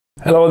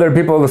Hello there,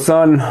 people of the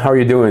sun. How are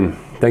you doing?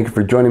 Thank you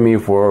for joining me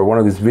for one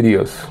of these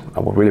videos. I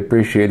would really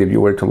appreciate if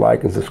you were to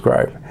like and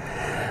subscribe.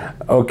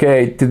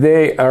 Okay,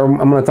 today I'm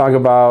going to talk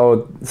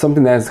about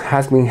something that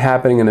has been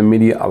happening in the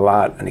media a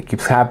lot, and it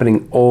keeps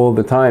happening all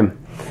the time,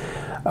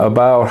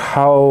 about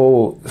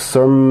how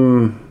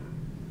some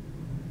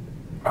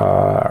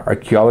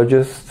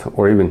archaeologists,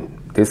 or even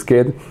this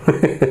kid,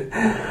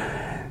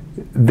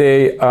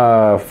 they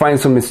find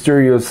some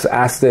mysterious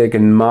Aztec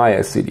and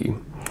Maya city.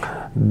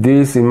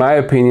 This, in my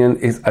opinion,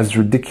 is as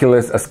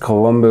ridiculous as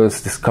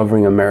Columbus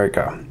discovering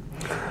America.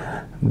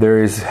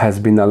 There has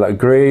been a lot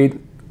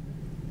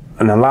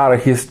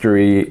of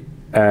history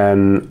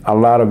and a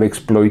lot of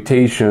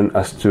exploitation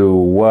as to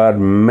what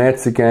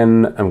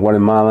Mexican and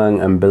Guatemalan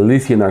and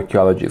Belizean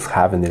archaeologists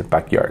have in their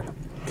backyard.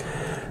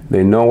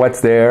 They know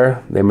what's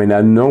there. They may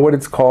not know what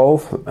it's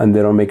called, and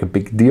they don't make a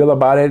big deal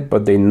about it,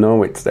 but they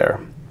know it's there.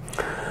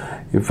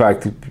 In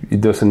fact, it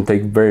doesn't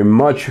take very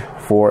much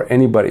for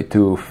anybody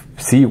to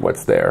see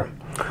what's there.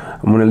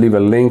 I'm going to leave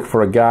a link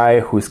for a guy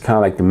who's kind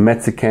of like the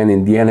Mexican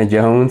Indiana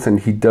Jones, and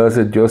he does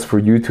it just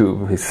for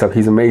YouTube.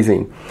 He's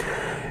amazing.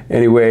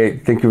 Anyway,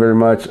 thank you very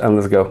much, and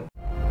let's go.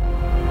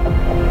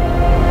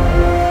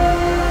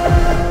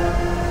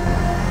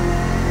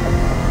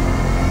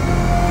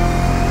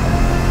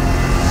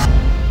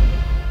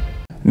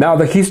 Now,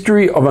 the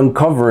history of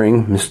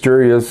uncovering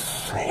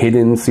mysterious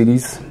hidden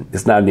cities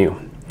is not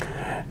new.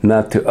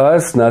 Not to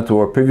us, not to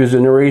our previous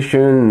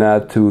generation,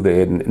 not to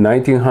the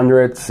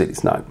 1900s,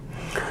 it's not.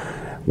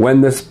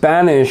 When the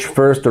Spanish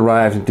first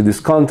arrived into this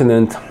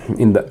continent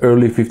in the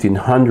early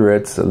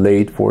 1500s,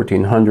 late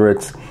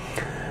 1400s,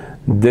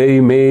 they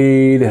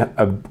made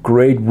a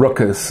great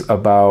ruckus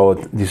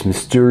about these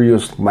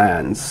mysterious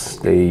lands.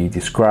 They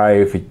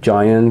described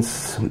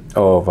giants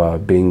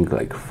of being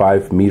like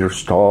 5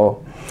 meters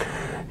tall.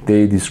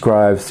 They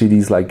described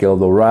cities like El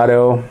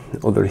Dorado,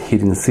 other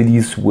hidden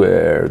cities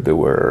where there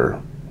were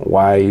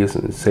wise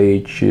and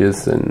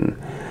sages and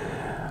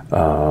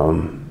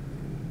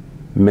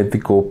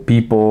mythical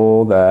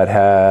people that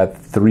had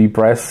 3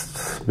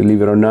 breasts,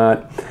 believe it or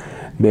not.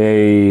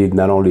 They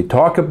not only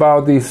talk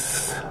about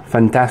these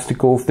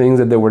fantastical things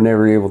that they were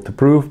never able to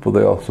prove, but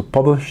they also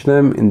publish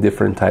them in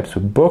different types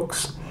of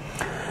books.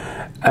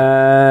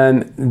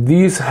 And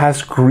this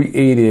has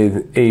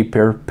created a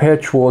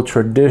perpetual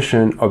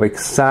tradition of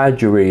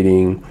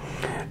exaggerating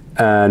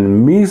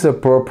and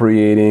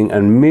misappropriating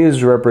and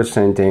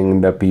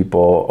misrepresenting the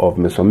people of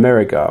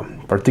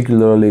Mesoamerica,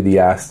 particularly the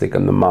Aztec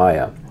and the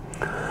Maya.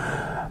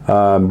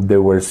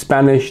 There were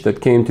Spanish that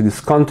came to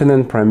this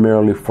continent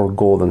primarily for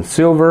gold and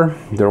silver.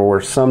 There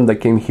were some that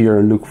came here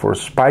and looked for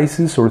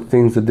spices or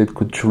things that they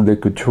could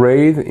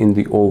trade in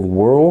the old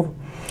world,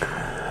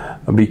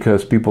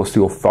 because people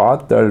still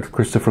thought that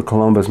Christopher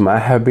Columbus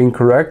might have been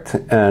correct,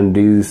 and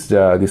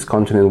this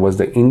continent was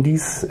the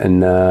Indies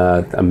and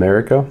not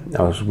America,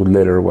 as it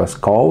later was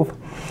called.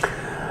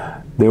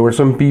 There were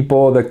some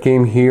people that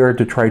came here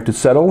to try to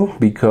settle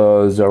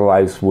because their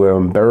lives were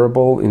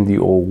unbearable in the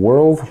old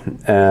world,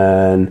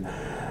 and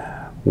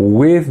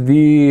with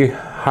the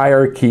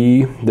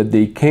hierarchy that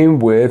they came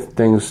with,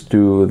 thanks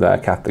to the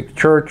Catholic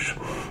Church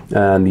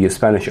and the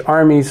Spanish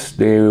armies,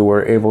 they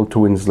were able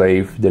to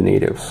enslave the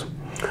natives.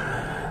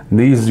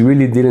 These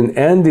really didn't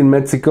end in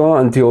Mexico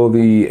until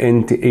the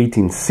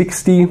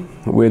 1860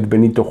 with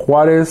Benito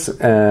Juarez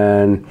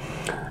and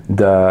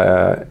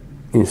the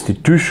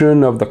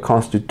institution of the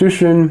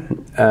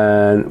Constitution,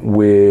 and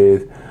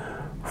with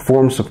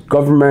forms of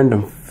government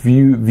and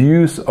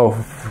views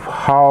of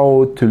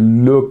how to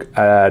look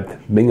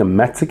at being a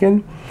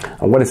Mexican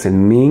and what does it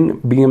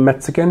mean being a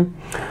Mexican.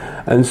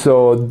 And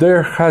so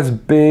there has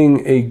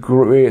been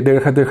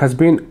there has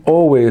been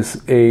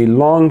always a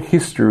long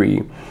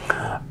history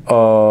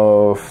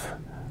of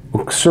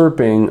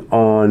usurping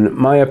on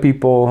Maya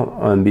people,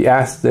 on the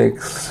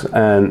Aztecs,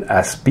 and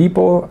as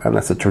people, and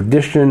as a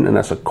tradition, and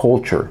as a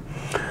culture.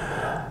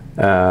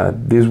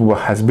 This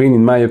has been,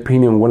 in my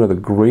opinion, one of the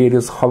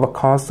greatest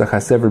holocausts that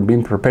has ever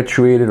been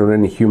perpetuated on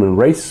any human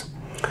race.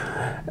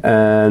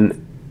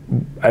 And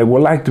I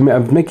would like to,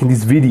 I'm making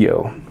this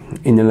video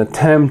in an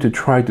attempt to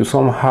try to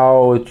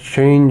somehow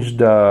change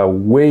the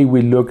way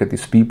we look at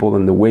these people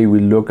and the way we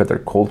look at their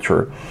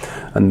culture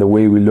and the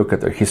way we look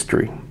at their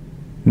history.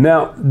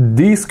 Now,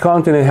 this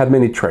continent had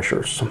many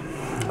treasures.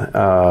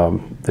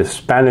 The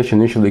Spanish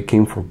initially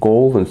came for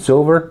gold and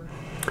silver.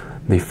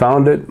 They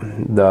found it.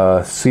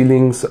 The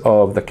ceilings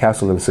of the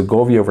castle in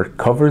Segovia were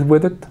covered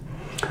with it.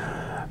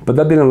 But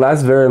that didn't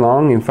last very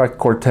long. In fact,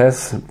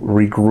 Cortés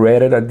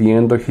regretted at the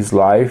end of his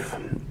life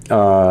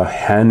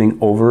handing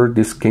over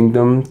this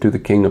kingdom to the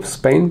King of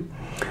Spain,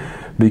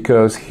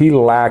 because he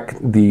lacked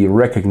the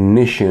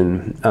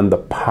recognition and the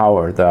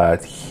power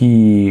that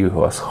he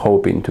was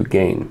hoping to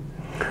gain.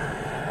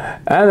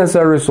 And as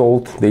a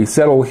result, they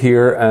settled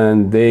here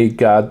and they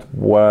got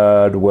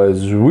what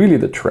was really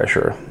the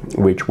treasure,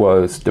 which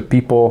was the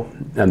people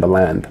and the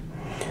land.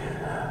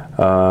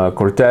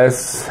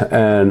 Cortés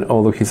and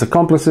all of his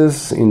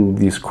accomplices in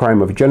this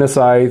crime of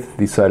genocide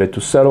decided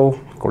to settle.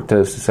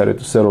 Cortés decided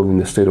to settle in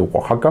the state of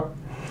Oaxaca.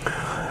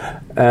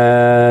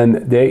 and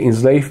they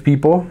enslaved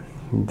people.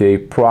 They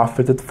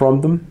profited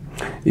from them,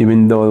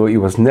 even though it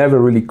was never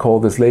really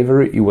called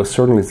slavery. It was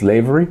certainly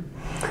slavery.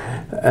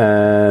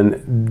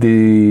 And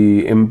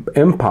the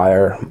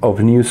empire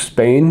of New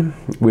Spain,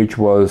 which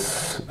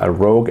was a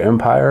rogue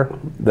empire,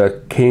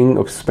 the king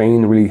of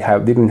Spain really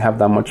didn't have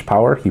that much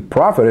power. He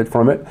profited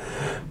from it,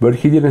 but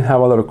he didn't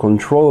have a lot of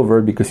control over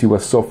it because he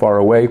was so far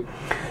away.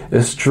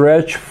 It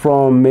stretched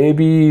from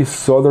maybe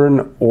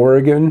southern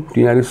Oregon, the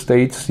United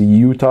States,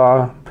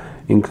 Utah,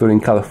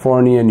 including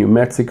California, New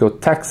Mexico,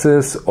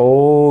 Texas,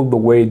 all the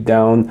way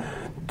down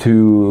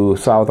to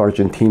South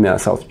Argentina,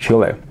 South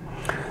Chile.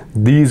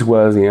 This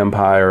was the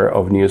empire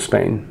of New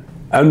Spain.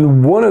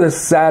 And one of the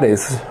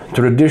saddest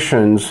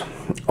traditions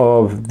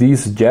of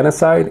this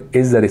genocide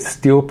is that it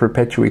still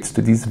perpetuates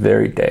to this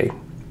very day.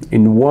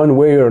 In one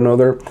way or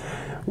another,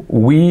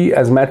 we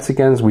as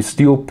Mexicans, we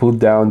still put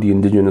down the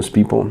indigenous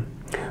people.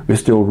 We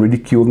still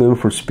ridicule them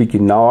for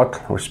speaking Nahuatl,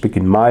 or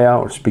speaking Maya,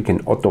 or speaking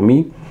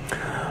Otomi.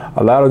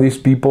 A lot of these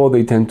people,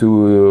 they tend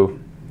to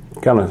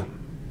kind of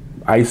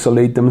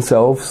isolate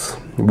themselves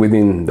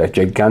within the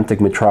gigantic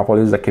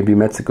metropolis that can be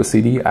Mexico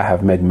City. I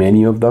have met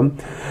many of them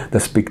that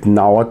speak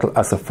Nahuatl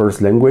as a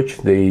first language.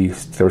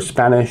 Their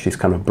Spanish is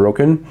kind of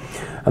broken,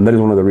 and that is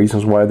one of the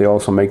reasons why they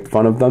also make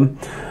fun of them.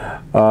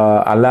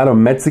 A lot of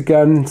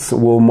Mexicans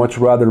will much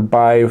rather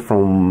buy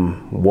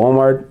from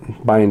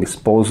Walmart, buying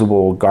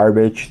disposable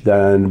garbage,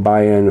 than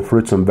buying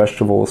fruits and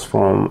vegetables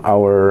from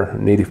our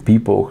native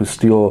people who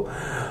still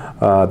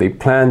they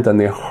plant and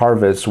they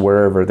harvest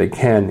wherever they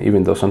can,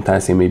 even though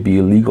sometimes it may be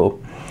illegal.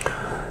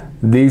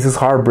 This is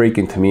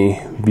heartbreaking to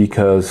me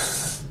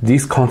because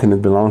this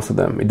continent belongs to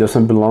them. It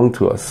doesn't belong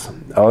to us.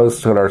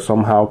 Us that are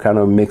somehow kind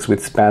of mixed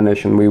with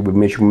Spanish and we would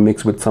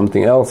mix with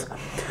something else.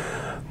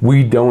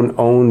 We don't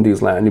own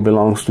this land. It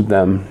belongs to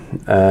them.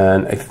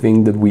 And I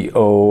think that we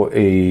owe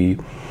a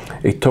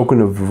token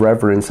of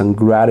reverence and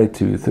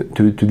gratitude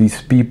to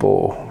these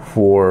people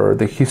for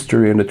the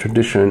history and the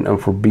tradition and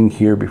for being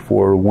here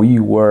before we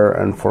were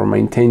and for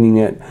maintaining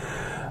it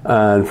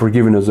and for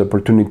giving us the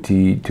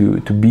opportunity to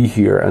be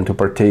here and to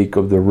partake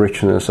of the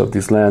richness of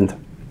this land.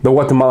 The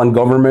Guatemalan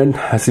government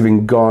has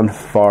even gone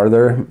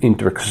farther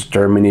into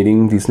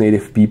exterminating these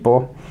native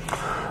people.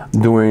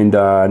 During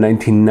the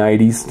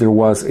 1990s, there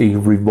was a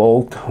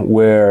revolt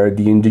where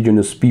the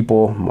indigenous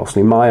people,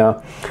 mostly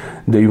Maya,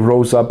 they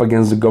rose up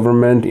against the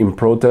government in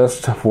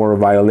protest for a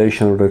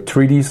violation of the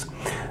treaties,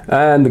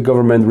 and the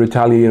government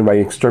retaliated by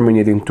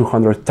exterminating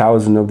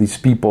 200,000 of these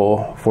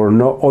people for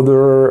no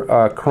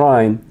other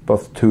crime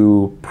but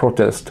to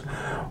protest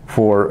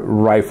for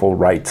rightful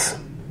rights.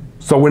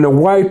 So when a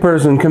white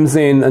person comes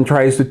in and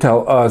tries to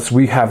tell us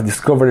we have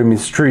discovered a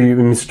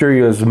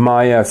mysterious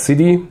Maya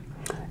city,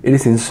 it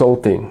is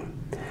insulting.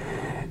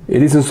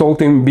 It is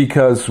insulting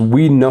because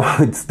we know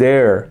it's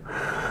there.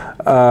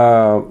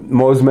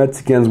 Most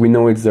Mexicans, we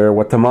know it's there.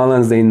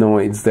 Guatemalans, they know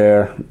it's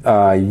there.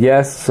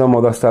 Yes, some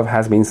of the stuff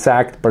has been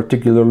sacked,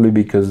 particularly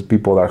because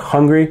people are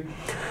hungry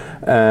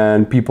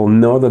and people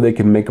know that they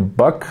can make a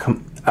buck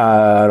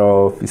out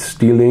of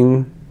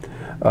stealing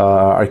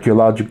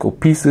archaeological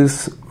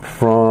pieces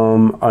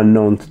from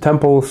unknown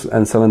temples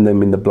and selling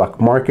them in the black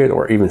market,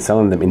 or even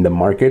selling them in the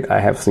market. I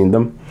have seen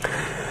them.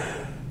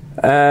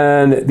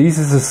 And this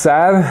is a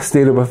sad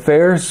state of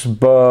affairs,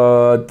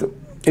 but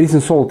it is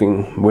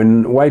insulting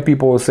when white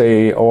people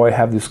say, oh, I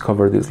have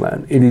discovered this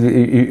land.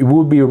 It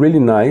would be really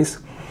nice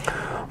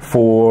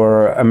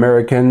for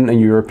American and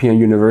European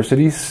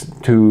universities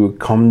to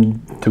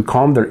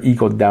calm their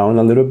ego down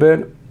a little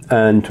bit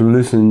and to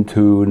listen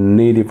to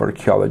native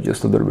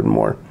archaeologists a little bit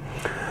more.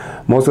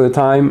 Most of the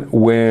time,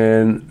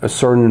 when a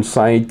certain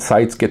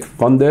sites get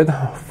funded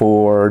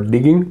for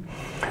digging,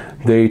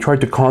 they try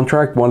to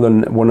contract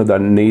one of the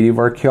native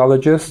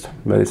archaeologists.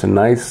 That is a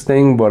nice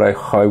thing, but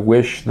I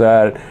wish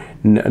that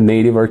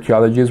native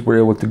archaeologists were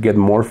able to get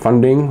more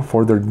funding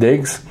for their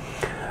digs.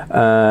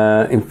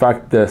 In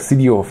fact, the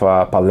city of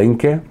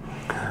Palenque,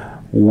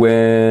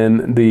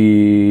 when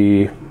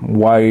the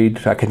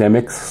white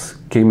academics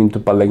came into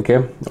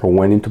Palenque, or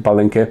went into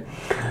Palenque,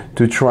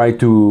 to try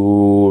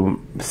to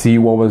see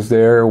what was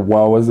there,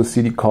 what was the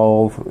city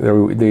called,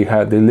 they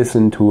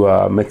listened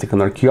to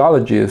Mexican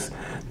archaeologists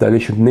that they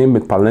should name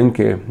it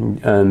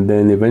Palenque, and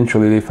then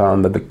eventually they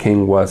found that the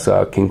king was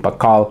King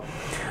Pacal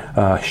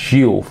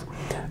Shield.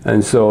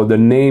 And so the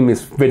name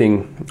is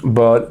fitting,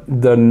 but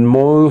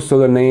most of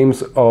the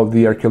names of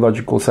the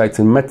archaeological sites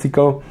in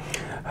Mexico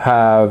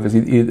have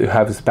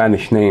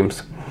Spanish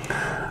names,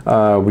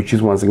 which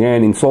is once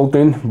again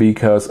insulting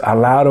because a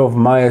lot of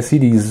Maya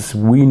cities,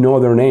 we know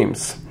their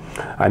names.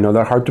 I know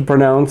they're hard to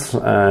pronounce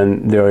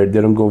and they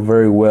don't go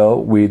very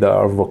well with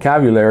our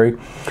vocabulary,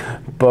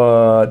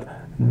 but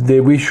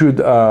we should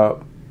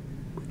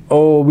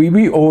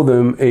we owe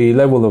them a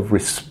level of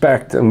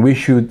respect, and we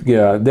should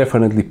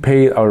definitely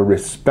pay our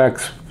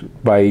respects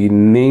by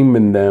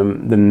naming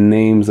them the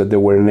names that they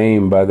were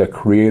named by the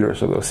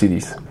creators of those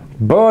cities.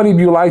 But if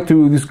you like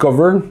to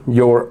discover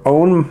your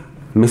own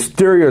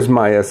mysterious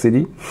Maya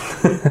city,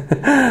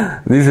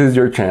 this is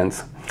your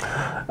chance.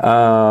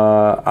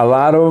 A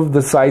lot of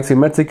the sites in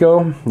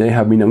Mexico, they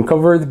have been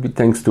uncovered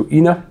thanks to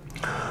INA.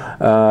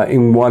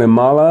 In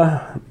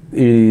Guatemala,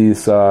 you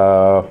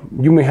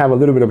may have a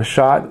little bit of a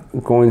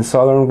shot going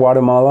southern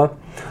Guatemala.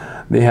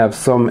 They have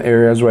some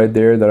areas right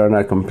there that are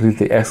not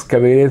completely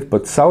excavated,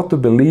 but south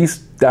of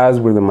Belize, that's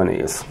where the money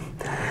is.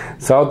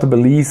 South of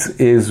Belize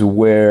is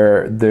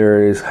where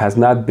has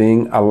not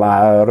been a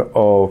lot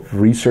of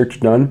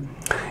research done.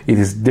 It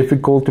is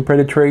difficult to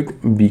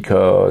penetrate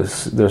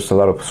because there's a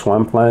lot of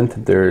swampland.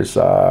 There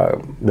are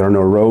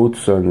no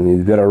roads,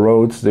 and if there are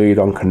roads, they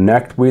don't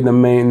connect with the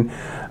main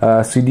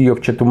city of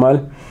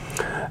Chetumal.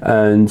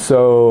 And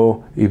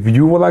so if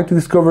you would like to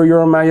discover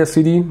your Maya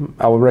city,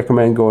 I would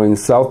recommend going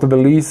south of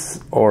Belize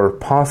or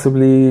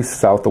possibly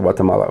south of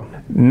Guatemala.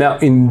 Now,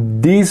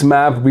 in this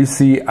map, we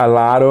see a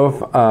lot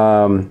of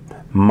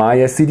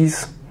Maya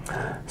cities.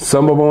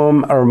 Some of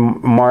them are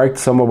marked,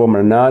 some of them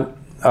are not.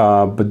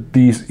 But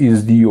this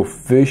is the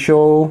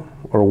official,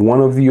 or one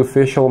of the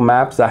official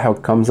maps that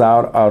comes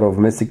out of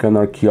Mexican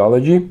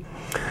archaeology.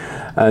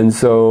 And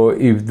so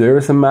if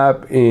there's a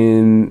map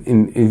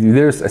if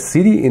there's a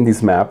city in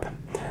this map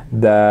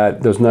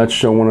that does not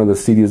show one of the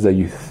cities that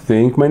you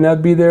think might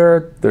not be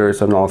there,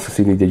 there's an also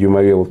city that you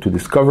might be able to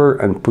discover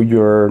and put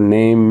your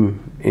name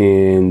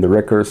in the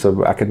records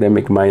of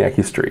academic Maya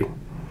history.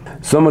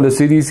 Some of the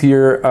cities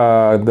here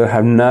that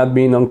have not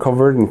been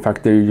uncovered, in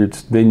fact,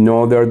 they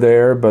know they're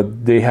there,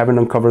 but they haven't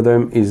uncovered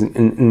them, is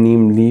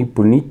Nimli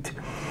Punit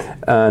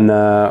and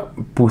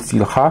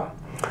Pusilha,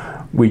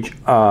 which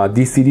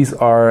these cities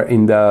are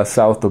in the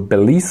south of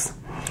Belize.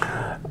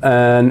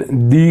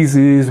 And this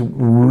is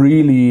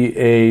really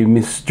a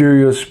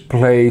mysterious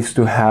place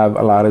to have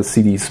a lot of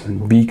cities,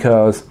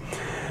 because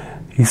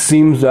it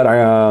seems that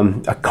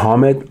a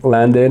comet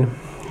landed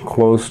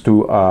close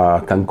to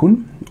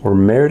Cancun or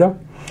Merida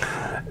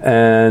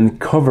and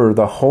covered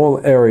the whole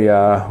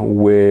area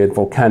with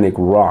volcanic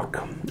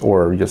rock,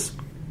 or just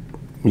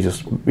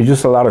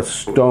a lot of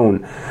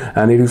stone,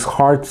 and it is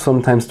hard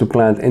sometimes to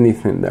plant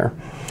anything there.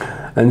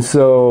 And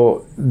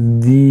so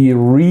the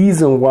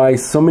reason why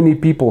so many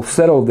people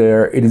settled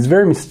there, it is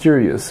very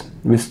mysterious.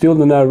 We still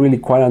do not really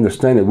quite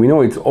understand it. We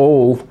know it's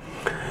old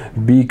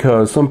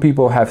because some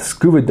people have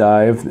scuba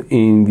dived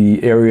in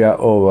the area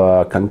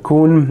of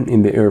Cancun,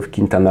 in the area of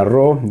Quintana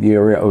Roo, the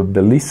area of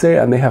Belize,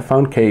 and they have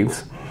found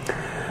caves.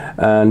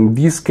 And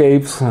these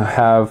caves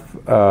have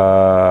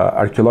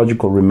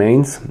archaeological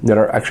remains that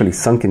are actually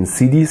sunken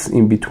cities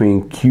in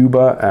between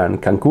Cuba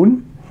and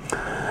Cancun.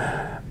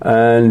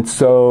 And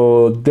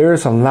so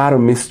there's a lot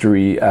of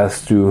mystery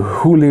as to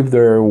who lived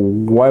there,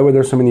 why were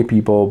there so many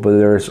people, but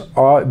it's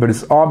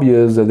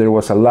obvious that there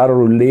was a lot of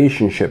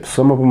relationships,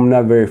 some of them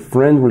not very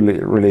friendly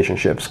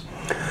relationships.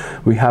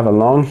 We have a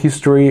long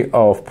history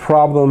of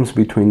problems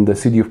between the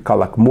city of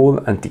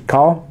Calakmul and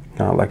Tikal,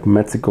 like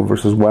Mexico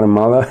versus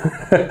Guatemala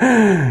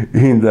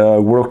in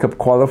the World Cup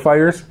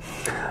qualifiers.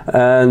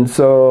 And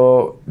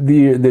so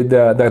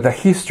the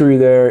history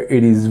there,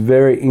 it is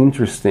very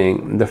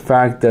interesting. The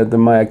fact that the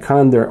Maya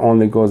calendar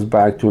only goes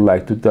back to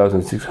like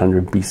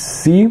 2600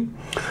 BC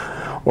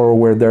or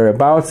where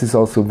thereabouts is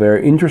also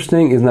very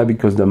interesting. It's not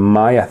because the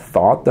Maya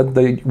thought that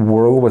the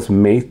world was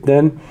made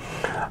then.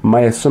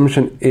 My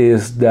assumption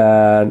is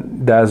that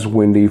that's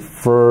when they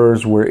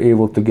first were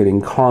able to get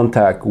in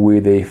contact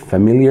with a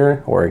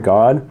familiar or a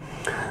god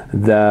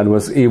that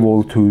was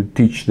able to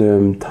teach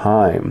them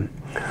time.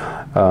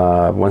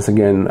 Once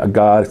again, a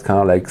god is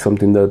kind of like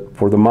something that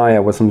for the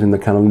Maya was something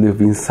that kind of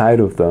lived inside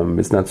of them.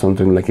 It's not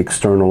something like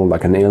external,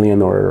 like an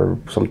alien or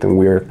something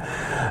weird.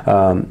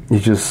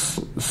 It's just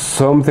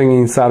something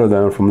inside of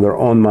them from their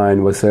own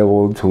mind was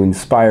able to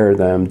inspire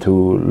them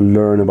to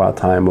learn about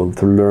time, or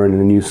to learn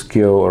a new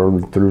skill,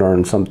 or to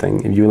learn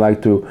something. If you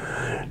like to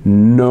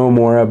know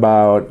more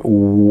about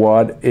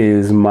what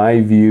is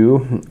my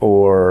view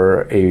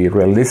or a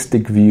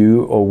realistic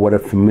view of what a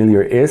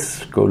familiar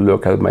is, go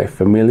look at my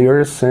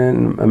familiars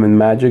and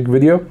magic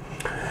video.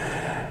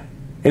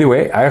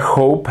 Anyway, I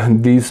hope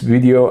this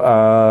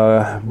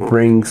video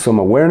brings some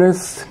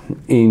awareness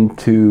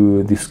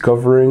into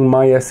discovering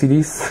Maya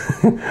cities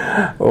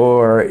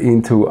or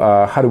into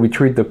how do we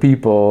treat the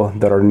people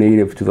that are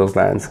native to those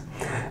lands.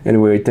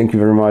 Anyway, thank you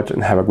very much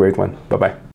and have a great one. Bye-bye.